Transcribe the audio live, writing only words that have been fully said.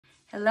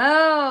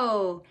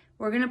Hello.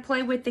 We're going to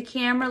play with the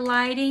camera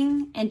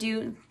lighting and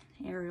do,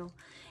 Ariel,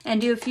 and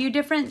do a few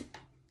different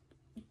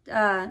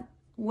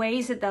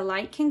ways that the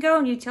light can go.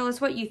 And you tell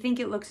us what you think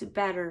it looks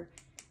better.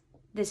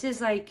 This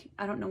is like,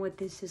 I don't know what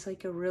this is,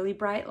 like a really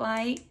bright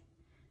light.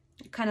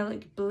 Kind of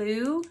like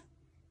blue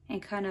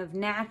and kind of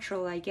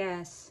natural, I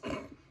guess.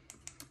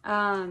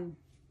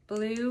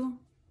 Blue.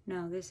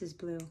 No, this is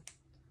blue.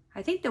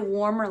 I think the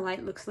warmer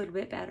light looks a little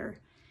bit better.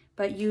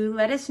 But you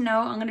let us know.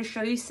 I'm going to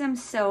show you some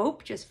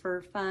soap just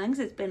for fun, because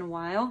it's been a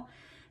while.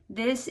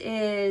 This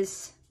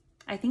is,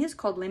 I think it's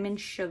called lemon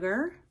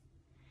sugar.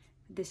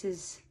 This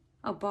is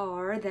a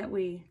bar that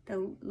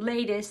the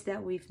latest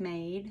that we've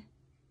made.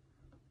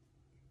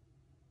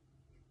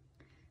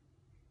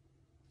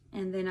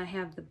 And then I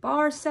have the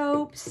bar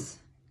soaps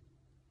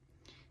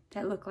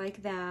that look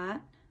like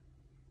that.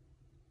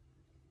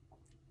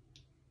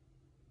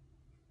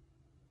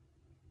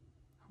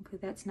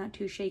 That's not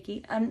too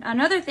shaky.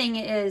 Another thing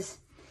is,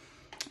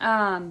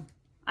 I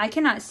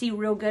cannot see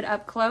real good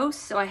up close,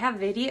 so I have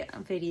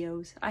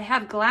videos. I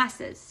have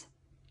glasses.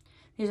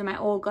 These are my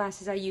old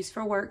glasses I use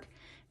for work.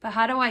 But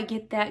how do I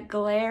get that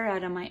glare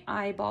out of my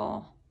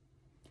eyeball?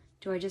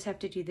 Do I just have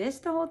to do this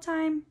the whole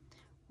time?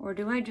 Or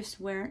do I just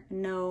wear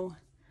no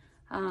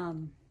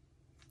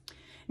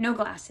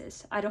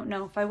glasses? I don't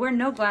know. If I wear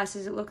no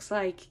glasses, it looks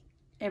like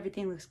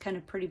everything looks kind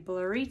of pretty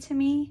blurry to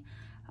me.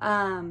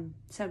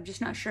 So I'm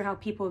just not sure how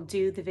people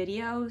do the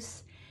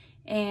videos.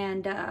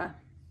 And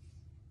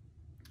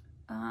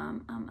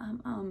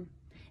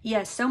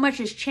yes, so much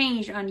has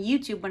changed on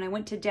YouTube. When I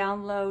went to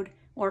download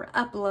or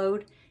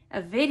upload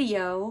a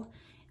video,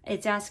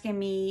 it's asking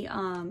me,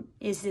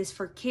 is this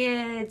for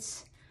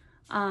kids?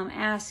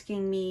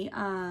 Asking me,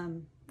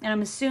 and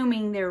I'm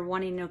assuming they're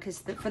wanting to know, because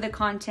for the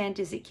content,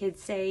 is it kid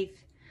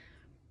safe?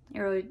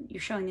 You're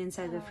showing the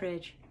inside of the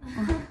fridge.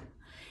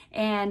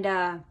 And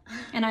I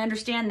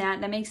understand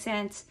that makes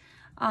sense.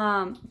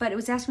 But it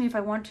was asking me if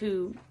I want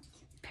to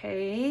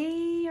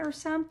pay or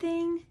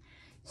something.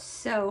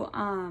 So,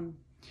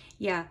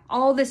 yeah,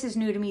 all this is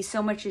new to me.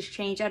 So much has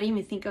changed. I didn't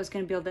even think I was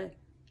going to be able to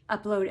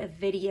upload a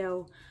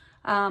video.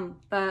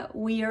 But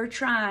we are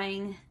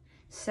trying.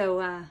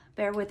 So,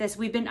 bear with us.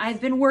 I've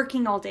been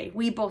working all day.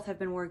 We both have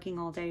been working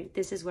all day.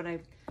 This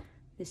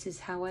is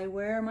how I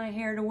wear my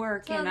hair to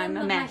work, and I'm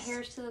a mess. My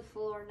hair's to the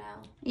floor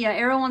now. Yeah,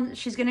 Ariel,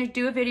 she's going to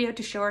do a video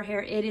to show her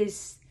hair. It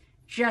is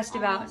just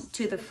about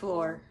to the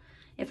floor.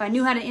 If I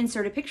knew how to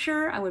insert a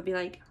picture, I would be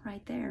like,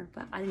 right there.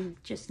 But I'm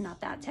just not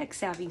that tech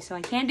savvy, so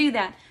I can't do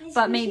that.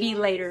 But maybe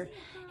later.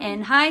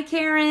 And hi,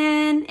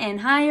 Karen.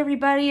 And hi,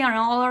 everybody, on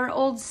all our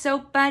old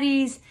soap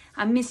buddies.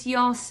 I miss you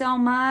all so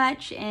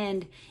much,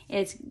 and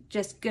it's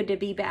just good to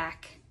be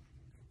back.